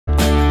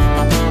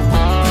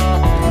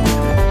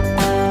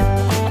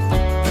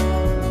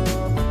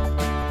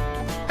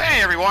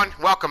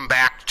everyone, welcome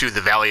back to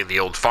the Valley of the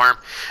Old Farm.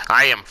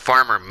 I am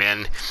Farmer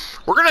Min.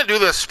 We're going to do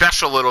this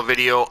special little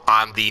video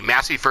on the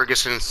Massey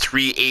Ferguson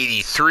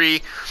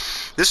 383.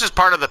 This is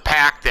part of the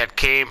pack that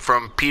came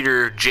from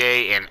Peter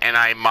J. and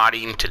N.I.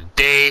 modding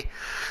today,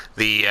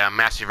 the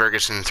Massey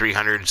Ferguson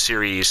 300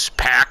 series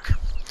pack.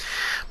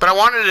 But I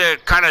wanted to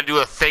kind of do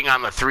a thing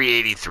on the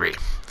 383.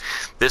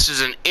 This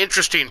is an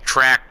interesting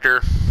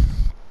tractor.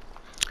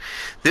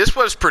 This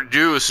was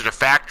produced at a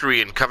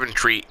factory in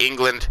Coventry,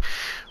 England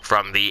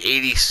from the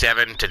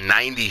 87 to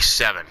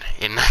 97.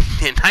 In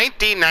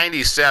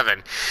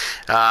 1997,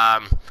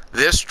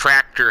 this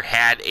tractor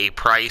had a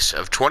price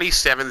of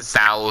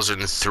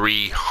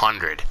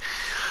 $27,300. And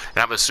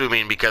I'm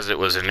assuming because it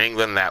was in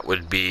England, that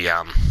would be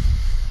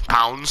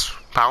pounds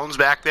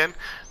back then.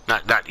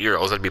 Not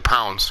euros, that'd be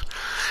pounds.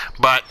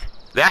 But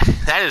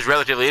that is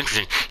relatively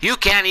interesting. You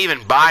can't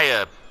even buy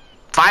a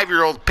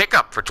 5-year-old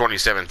pickup for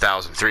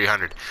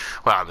 $27,300.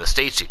 Well, in the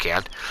States you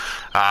can't.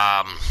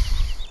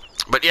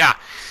 But yeah,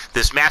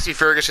 this Massey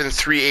Ferguson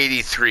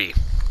 383.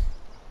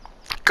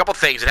 A couple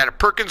things. It had a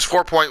Perkins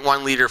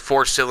 4.1 liter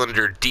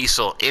 4-cylinder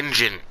diesel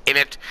engine in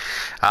it.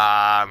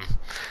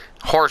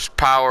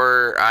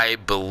 Horsepower, I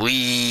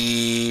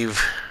believe,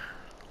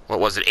 what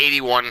was it?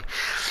 81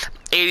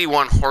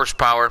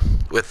 horsepower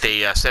with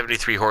a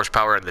 73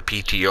 horsepower in the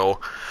PTO.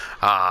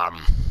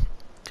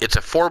 It's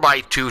a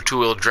 4x2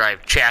 two-wheel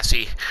drive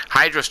chassis,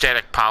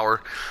 hydrostatic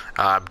power,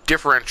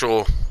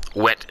 differential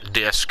wet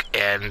disc,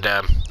 and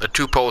a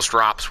 2-post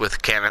ROPS with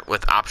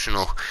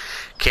optional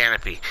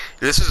canopy.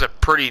 This is a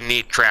pretty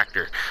neat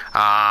tractor.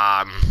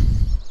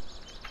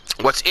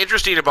 What's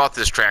interesting about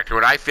this tractor,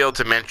 what I failed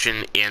to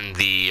mention in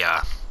the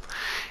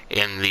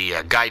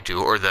guide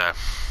to, or the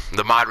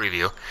mod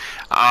review,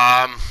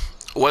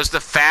 was the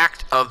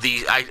fact of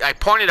the, I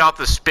pointed out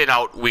the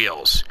spin-out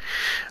wheels,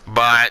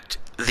 but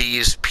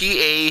these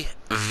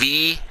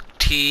PAVT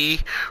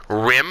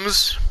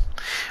RIMS,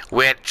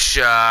 which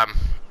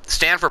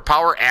stand for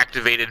Power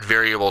Activated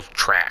Variable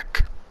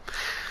Track.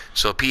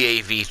 So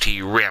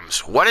PAVT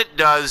RIMS. What it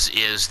does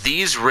is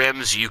these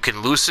rims you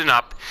can loosen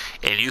up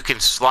and you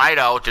can slide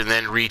out and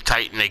then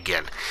retighten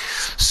again.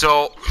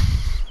 So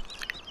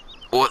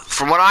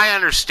from what I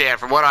understand,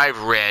 from what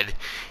I've read,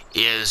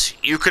 is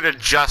you can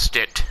adjust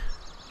it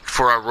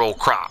for a row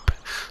crop.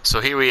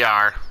 So here we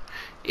are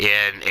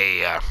in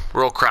a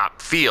row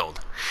crop field.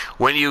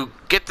 When you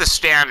get the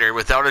standard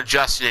without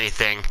adjusting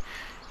anything,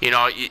 you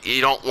know,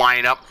 you don't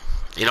line up.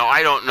 You know,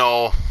 I don't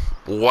know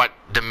what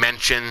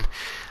dimension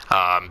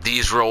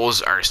these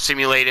rows are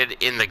simulated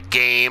in the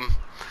game.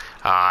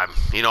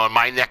 You know, in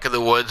my neck of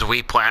the woods,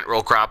 we plant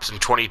row crops in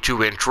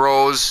 22-inch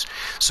rows,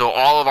 so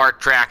all of our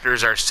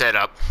tractors are set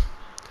up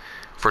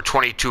for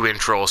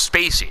 22-inch row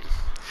spacing.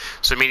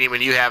 So meaning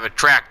when you have a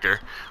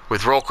tractor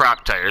with row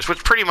crop tires,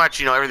 which pretty much,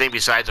 you know, everything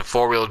besides a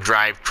 4-wheel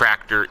drive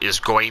tractor is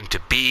going to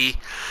be,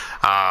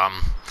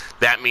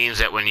 that means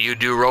that when you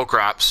do row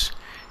crops,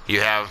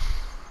 you have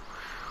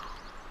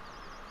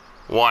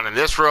one in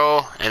this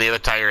row and the other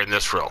tire in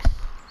this row.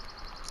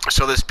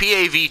 So this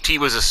PAVT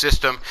was a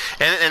system,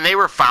 and they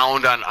were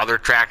found on other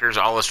tractors,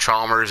 all this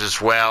Chalmers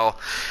as well.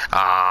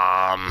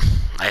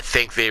 I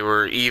think they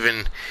were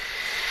even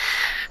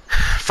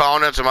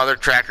found on some other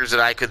tractors that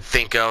I could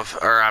think of,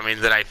 or I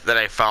mean that I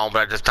found,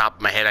 but at the top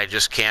of my head I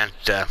just can't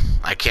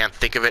I can't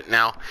think of it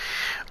now.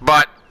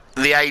 But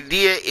the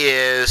idea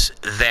is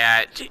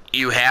that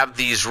you have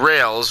these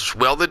rails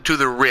welded to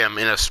the rim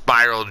in a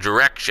spiral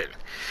direction.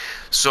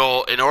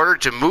 So in order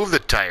to move the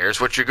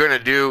tires, what you're going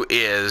to do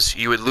is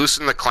you would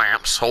loosen the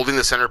clamps holding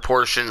the center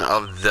portion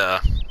of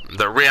the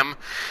rim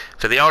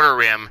to the outer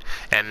rim,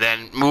 and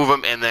then move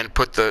them and then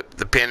put the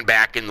pin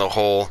back in the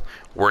hole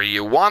where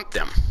you want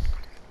them.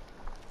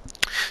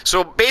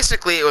 So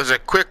basically it was a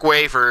quick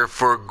way for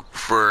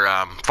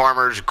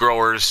farmers,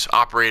 growers,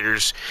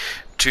 operators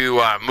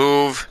to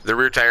move the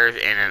rear tires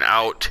in and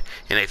out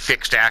in a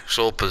fixed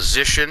axle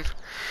position.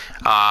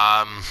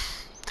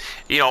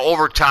 You know,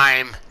 over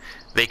time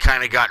they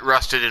kind of got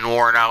rusted and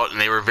worn out,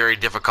 and they were very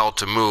difficult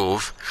to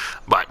move.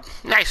 But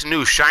nice,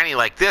 new, shiny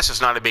like this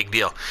is not a big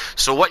deal.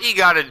 So what you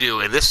got to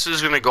do, and this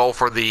is going to go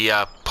for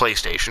the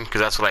PlayStation,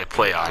 because that's what I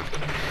play on.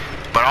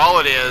 But all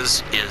it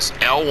is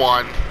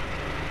L1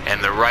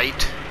 and the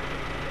right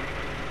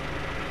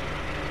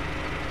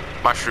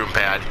mushroom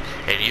pad,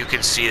 and you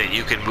can see that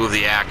you can move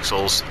the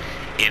axles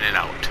in and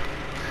out.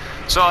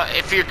 So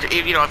if you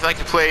like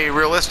to play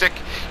realistic,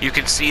 you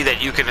can see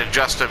that you can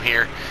adjust them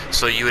here,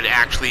 so you would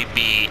actually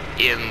be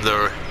in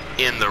the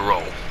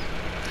row.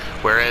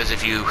 Whereas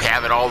if you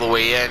have it all the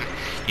way in,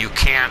 you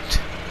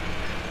can't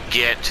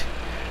get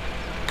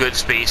good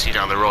spacing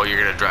on the row. You're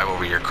going to drive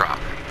over your crop.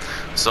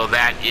 So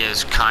that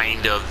is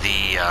kind of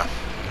the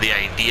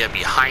idea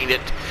behind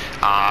it.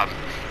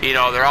 You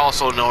know, they're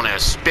also known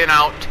as spin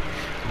out,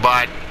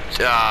 but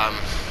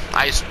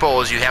I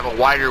suppose you have a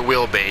wider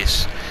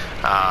wheelbase.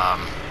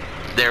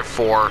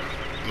 Therefore,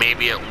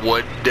 maybe it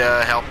would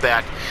help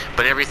that.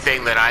 But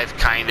everything that I've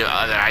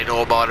that I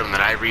know about them,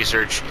 that I've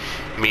researched,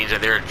 means that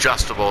they're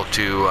adjustable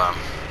to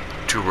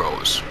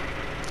rows.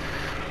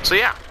 So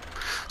yeah.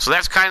 So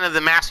that's kind of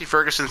the Massey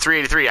Ferguson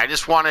 383. I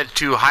just wanted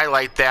to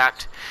highlight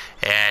that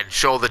and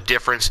show the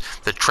difference.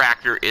 The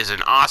tractor is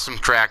an awesome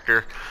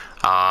tractor.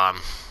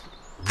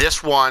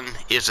 This one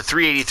is a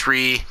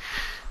 383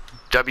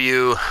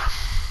 WRC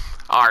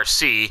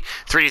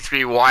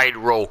 383 wide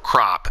row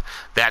crop.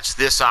 That's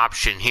this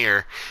option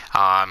here.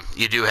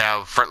 You do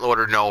have front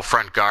loader, no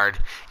front guard,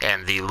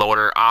 and the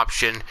loader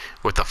option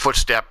with the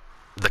footstep,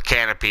 the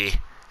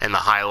canopy, and the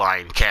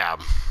highline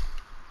cab.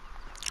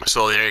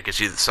 So there you can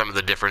see some of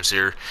the difference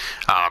here.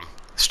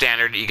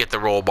 Standard, you get the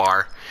roll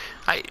bar.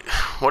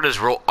 What does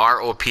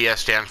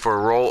ROPS stand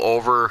for? Roll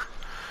over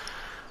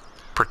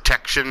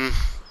protection.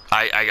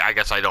 I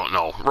guess I don't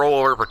know. Roll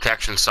over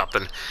protection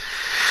something.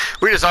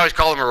 We just always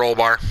call them a roll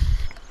bar.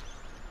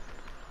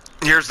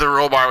 Here's the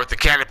roll bar with the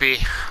canopy,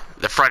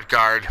 the front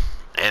guard,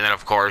 and then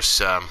of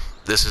course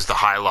this is the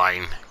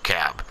highline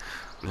cab.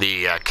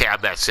 The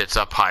cab that sits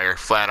up higher,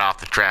 flat off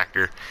the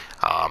tractor,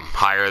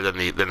 higher than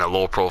the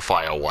low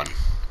profile one.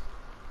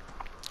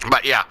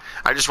 But yeah,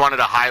 I just wanted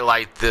to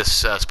highlight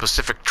this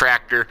specific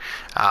tractor.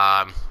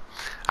 I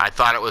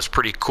thought it was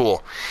pretty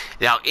cool.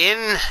 Now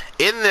in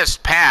this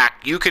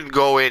pack, you can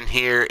go in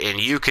here and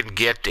you can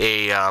get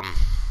a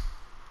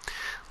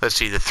let's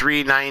see, the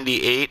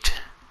 398.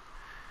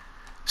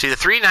 See, the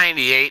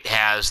 398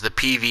 has the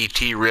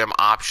PVT rim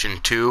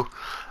option too.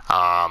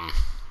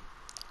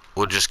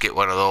 We'll just get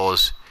one of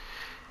those.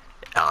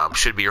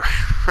 Should be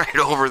right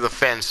over the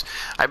fence.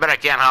 I bet I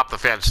can't hop the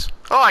fence.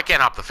 Oh, I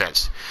can't hop the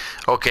fence.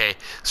 Okay,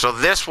 so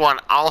this one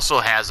also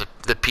has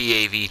the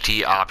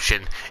PAVT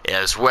option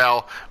as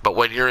well, but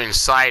when you're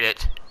inside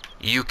it,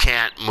 you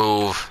can't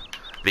move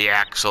the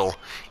axle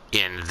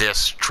in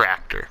this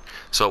tractor.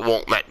 So it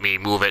won't let me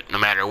move it no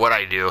matter what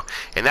I do.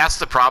 And that's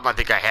the problem I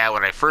think I had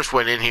when I first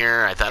went in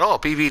here. I thought, oh,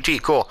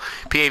 PVT, cool.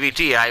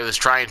 PAVT, I was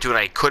trying to, and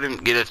I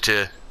couldn't get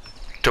it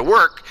to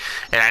work,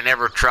 and I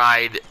never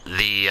tried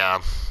the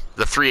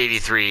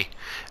 383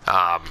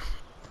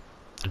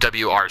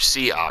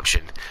 WRC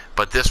option.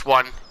 But this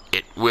one,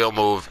 it will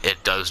move.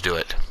 It does do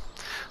it.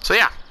 So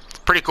yeah,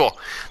 pretty cool.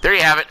 There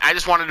you have it. I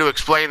just wanted to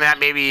explain that.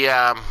 Maybe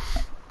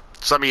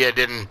some of you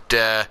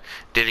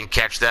didn't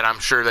catch that. I'm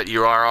sure that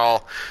you are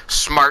all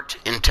smart,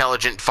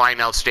 intelligent, fine,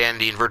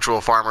 outstanding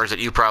virtual farmers that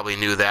you probably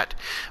knew that.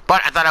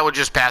 But I thought I would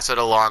just pass it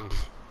along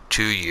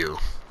to you.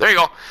 There you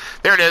go.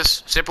 There it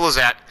is. Simple as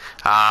that.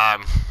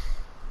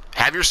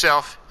 Have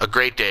yourself a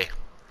great day,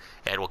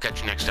 and we'll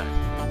catch you next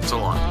time. So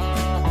long.